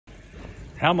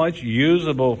How much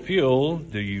usable fuel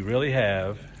do you really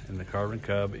have in the Carbon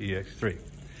Cub EX3?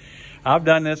 I've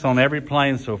done this on every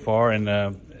plane so far,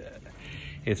 and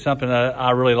it's something that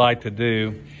I really like to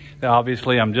do. Now,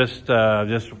 obviously, I'm just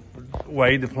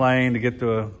weighed the plane to get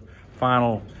the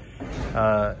final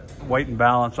weight and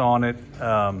balance on it.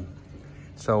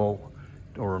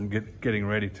 Getting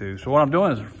ready to. So what I'm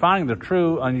doing is finding the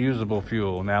true unusable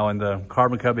fuel. Now in the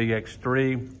Carbon Cub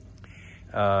EX3,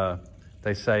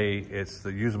 they say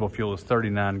the usable fuel is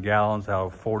 39 gallons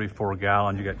out of 44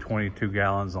 gallons. You got 22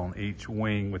 gallons on each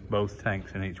wing with both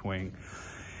tanks in each wing.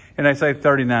 And they say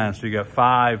 39, so you got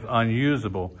 5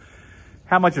 unusable.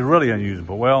 How much is really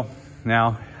unusable? Well,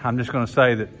 now I'm just gonna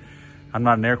say that I'm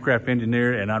not an aircraft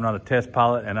engineer and I'm not a test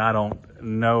pilot, and I don't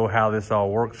know how this all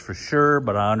works for sure,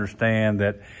 but I understand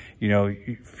that, you know,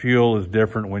 fuel is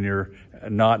different when you're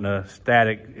not in a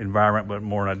static environment, but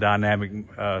more in a dynamic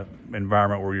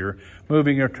environment where you're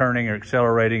moving or turning or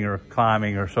accelerating or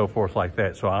climbing or so forth like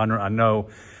that. So I know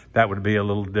that would be a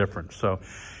little different. So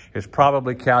it's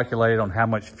probably calculated on how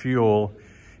much fuel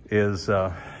is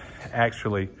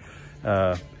actually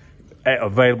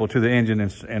available to the engine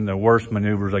and the worst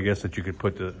maneuvers, I guess, that you could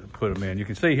put them in. You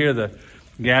can see here the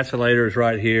gasolator is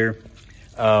right here,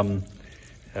 and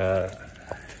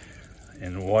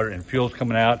water and fuel's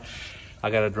coming out. I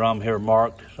got a drum here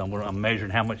marked, so I'm measuring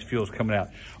how much fuel's coming out.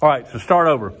 All right, so start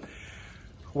over.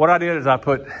 What I did is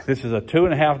this is a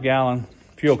 2.5 gallon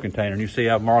fuel container, and you see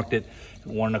I've marked it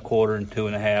 1 1/4 and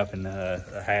 2.5 and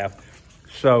a half.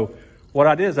 So what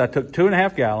I did is I took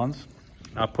 2.5 gallons,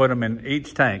 I put them in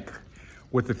each tank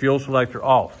with the fuel selector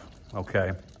off,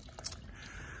 okay?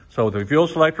 So the fuel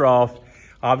selector off,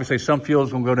 obviously some fuel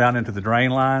is gonna go down into the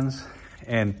drain lines,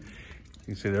 and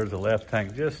you can see there's the left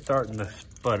tank just starting to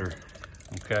sputter,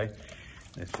 okay?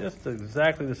 It's just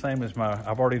exactly the same as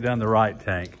I've already done the right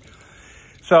tank.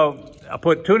 So I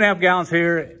put 2.5 gallons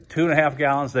here, 2.5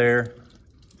 gallons there,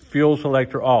 fuel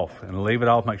selector off, and leave it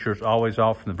off, make sure it's always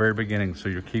off from the very beginning so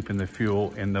you're keeping the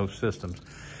fuel in those systems.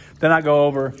 Then I go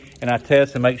over and I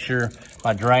test and make sure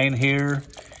my drain here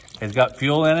has got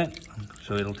fuel in it.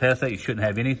 So it'll test that. You shouldn't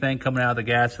have anything coming out of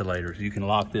the gasolators. You can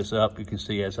lock this up. You can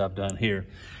see as I've done here.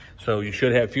 So you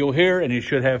should have fuel here, and you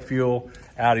should have fuel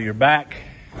out of your back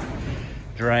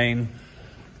drain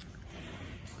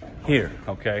here,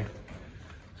 okay?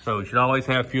 So you should always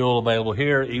have fuel available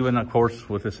here, even of course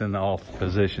with this in the off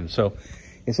position. So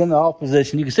it's in the off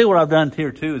position. You can see what I've done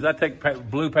here too is I take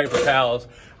blue paper towels.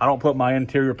 I don't put my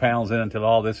interior panels in until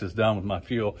all this is done with my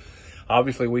fuel.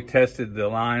 Obviously we tested the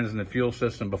lines in the fuel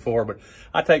system before, but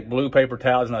I take blue paper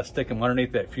towels and I stick them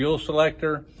underneath that fuel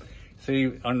selector.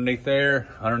 See underneath there,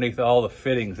 underneath all the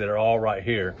fittings that are all right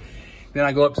here. Then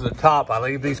I go up to the top. I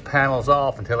leave these panels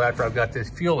off until after I've got this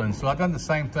fuel in. So I've done the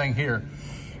same thing here.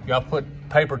 Y'all put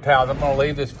paper towels. I'm gonna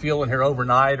leave this fuel in here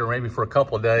overnight or maybe for a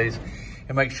couple of days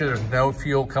and make sure there's no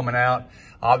fuel coming out.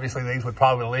 Obviously these would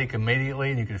probably leak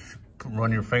immediately and you can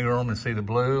run your finger on them and see the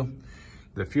blue.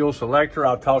 The fuel selector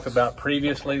I've talked about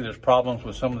previously. There's problems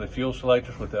with some of the fuel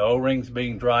selectors with the O-rings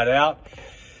being dried out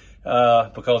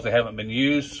because they haven't been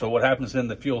used. So what happens then,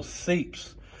 the fuel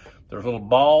seeps. There's little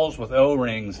balls with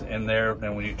O-rings in there,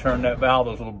 and when you turn that valve,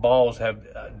 those little balls have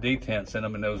detents in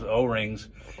them, and those O-rings,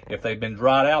 if they've been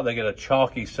dried out, they get a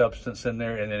chalky substance in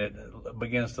there, and then it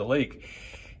begins to leak.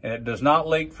 And it does not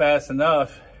leak fast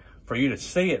enough for you to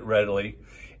see it readily.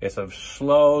 It's a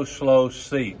slow, slow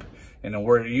seep. And then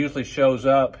where it usually shows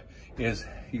up is,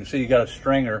 you can see you got a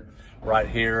stringer right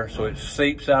here. So it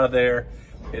seeps out of there,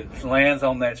 it lands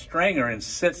on that stringer and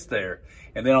sits there.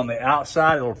 And then on the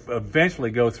outside, it'll eventually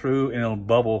go through and it'll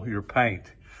bubble your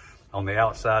paint on the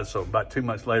outside. So about 2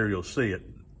 months later, you'll see it.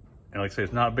 And like I say,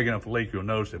 it's not a big enough leak, you'll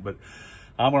notice it. But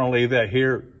I'm gonna leave that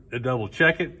here to double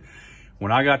check it.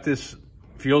 When I got this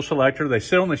fuel selector, they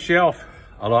sit on the shelf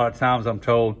a lot of times, I'm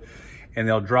told, and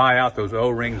they'll dry out. Those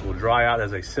O-rings will dry out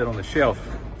as they sit on the shelf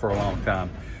for a long time.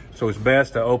 So it's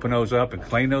best to open those up and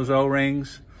clean those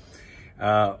O-rings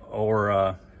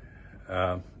or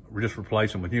just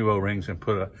replace them with new O-rings and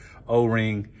put a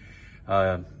O-ring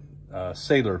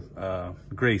sealer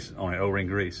grease on it, O-ring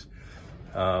grease,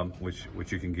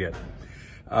 which you can get.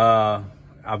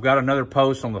 I've got another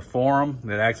post on the forum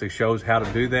that actually shows how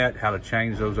to do that, how to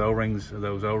change those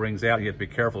O-rings out. You have to be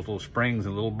careful with little springs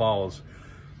and little balls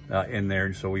in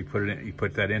there. So we put it in, you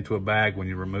put that into a bag when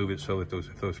you remove it, so that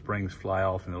if those springs fly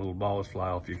off and the little balls fly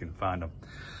off, you can find them.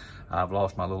 I've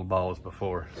lost my little balls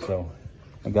before, so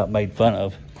I got made fun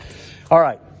of. All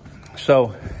right,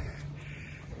 so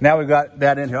now we've got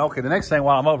that in here. Okay, the next thing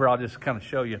while I'm over, I'll just kind of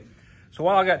show you. So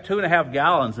while I got 2.5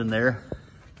 gallons in there,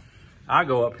 I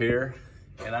go up here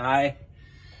and I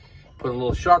put a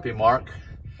little Sharpie mark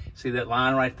See that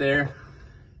line right there?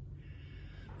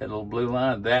 That little blue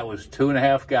line, that was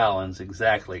 2.5 gallons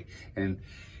exactly. And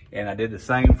I did the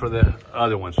same for the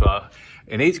other one. So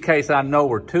in each case, I know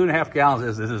where 2.5 gallons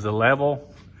is. This is a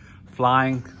level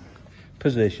flying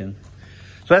position.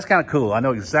 So that's kind of cool. I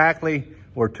know exactly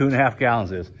where 2.5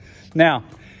 gallons is. Now,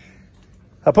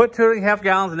 I put 2.5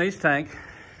 gallons in each tank.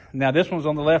 Now this one's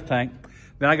on the left tank.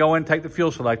 Then I go in and take the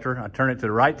fuel selector. I turn it to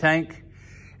the right tank,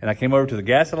 and I came over to the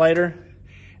gasilator,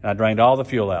 and I drained all the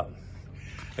fuel out.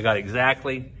 I got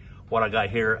exactly what I got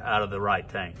here out of the right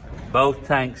tank. Both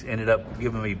tanks ended up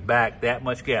giving me back that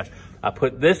much gas. I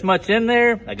put this much in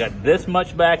there, I got this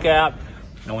much back out,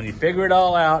 and when you figure it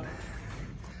all out,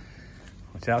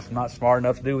 which I'm not smart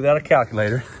enough to do without a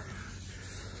calculator,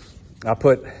 I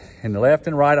put in the left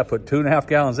and right, I put 2.5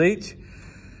 gallons each.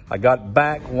 I got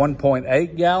back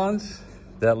 1.8 gallons.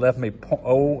 That left me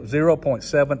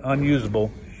 0.7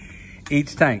 unusable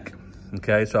each tank.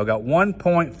 Okay, so I got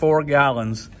 1.4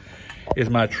 gallons is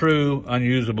my true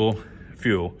unusable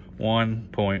fuel,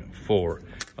 1.4.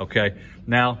 Okay,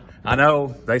 now I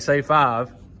know they say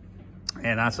 5,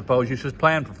 and I suppose you should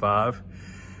plan for 5,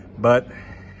 but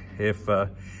if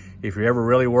you're ever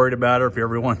really worried about it, or if you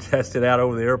ever want to test it out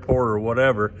over the airport or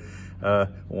whatever,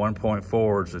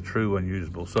 1.4 is the true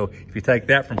unusable. So if you take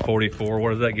that from 44,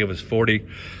 what does that give us?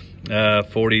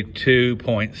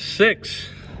 42.6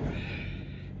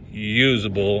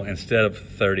 usable instead of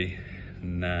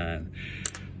 39.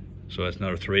 So that's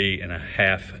another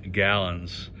 3.5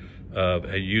 gallons of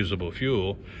a usable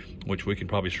fuel, which we can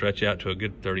probably stretch out to a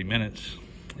good 30 minutes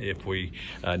if we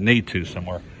need to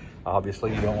somewhere.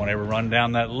 Obviously, you don't want to ever run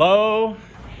down that low,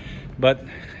 but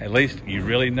at least you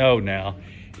really know now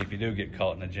if you do get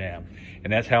caught in a jam.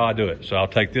 And that's how I do it. So I'll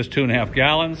take this 2.5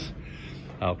 gallons,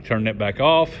 I'll turn it back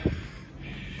off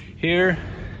here.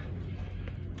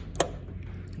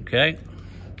 Okay.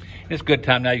 It's a good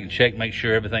time now. You can check, make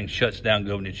sure everything shuts down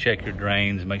good when you check your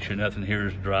drains, make sure nothing here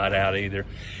is dried out either.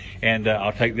 And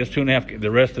I'll take this 2.5,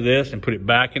 the rest of this, and put it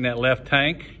back in that left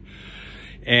tank.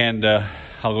 And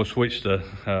I'll go switch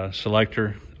the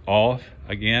selector off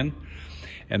again.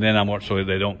 And then so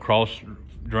they don't cross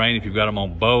drain. If you've got them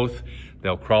on both,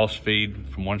 they'll cross feed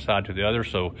from one side to the other.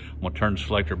 So I'm gonna turn the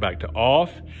selector back to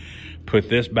off, put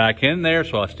this back in there.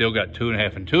 So I still got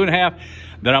 2.5 and 2.5.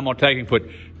 Then I'm gonna take and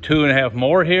put 2.5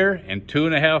 more here and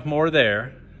 2.5 more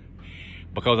there,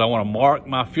 because I want to mark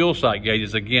my fuel site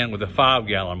gauges again with a 5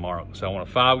 gallon mark. So I want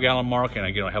a 5 gallon mark, and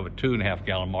again I have a 2.5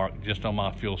 gallon mark just on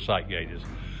my fuel site gauges.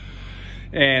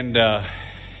 And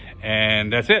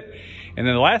that's it. And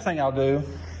then the last thing I'll do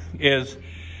is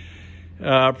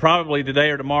probably today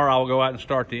or tomorrow I'll go out and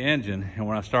start the engine. And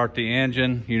when I start the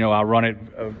engine, you know, I run it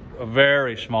a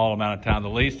very small amount of time, the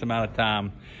least amount of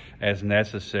time as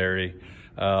necessary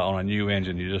on a new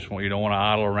engine. You don't want to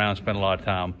idle around, spend a lot of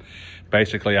time.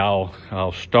 Basically, I'll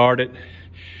start it,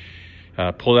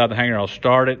 pull it out of the hanger, I'll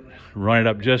start it, run it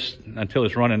up just until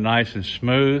it's running nice and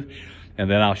smooth,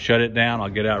 and then I'll shut it down. I'll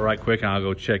get out right quick, and I'll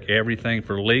go check everything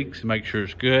for leaks, make sure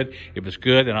it's good. If it's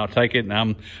good, then I'll take it, and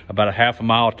I'm about a half a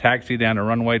mile taxi down the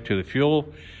runway to the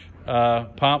fuel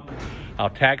pump. I'll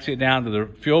taxi it down to the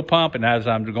fuel pump, and as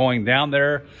I'm going down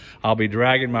there, I'll be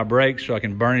dragging my brakes so I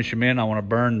can burnish them in. I want to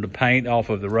burn the paint off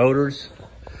of the rotors.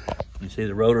 You see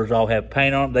the rotors all have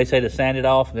paint on them. They say to sand it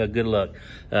off. Good luck.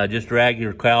 Just drag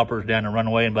your calipers down the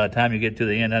runway, and by the time you get to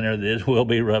the end under this will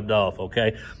be rubbed off,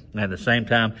 okay? And at the same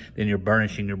time, then you're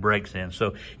burnishing your brakes in.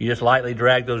 So you just lightly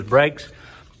drag those brakes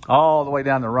all the way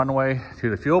down the runway to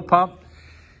the fuel pump,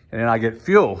 and then I get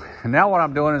fuel. And now what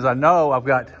I'm doing is I know I've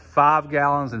got 5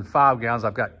 gallons and 5 gallons.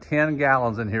 I've got 10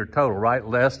 gallons in here total, right?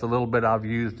 Less the little bit I've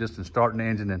used just in starting the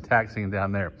engine and taxiing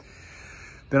down there.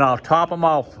 Then I'll top them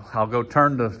off. I'll go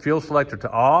turn the fuel selector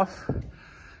to off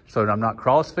so that I'm not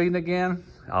cross feeding again.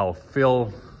 I'll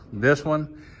fill this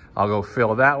one. I'll go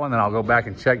fill that one. Then I'll go back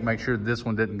and check, make sure this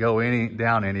one didn't go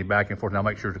down any back and forth. And I'll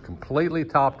make sure it's completely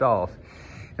topped off.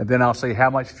 And then I'll see how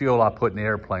much fuel I put in the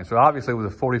airplane. So obviously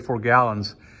with the 44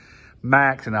 gallons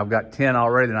max, and I've got 10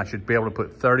 already, then I should be able to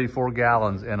put 34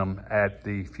 gallons in them at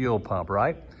the fuel pump,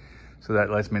 right? So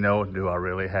that lets me know, do I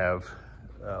really have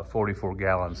 44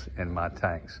 gallons in my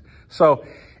tanks? So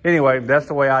anyway, that's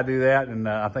the way I do that, and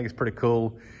I think it's pretty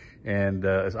cool. And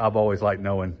I've always liked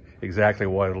knowing exactly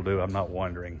what it'll do. I'm not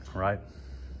wondering, right?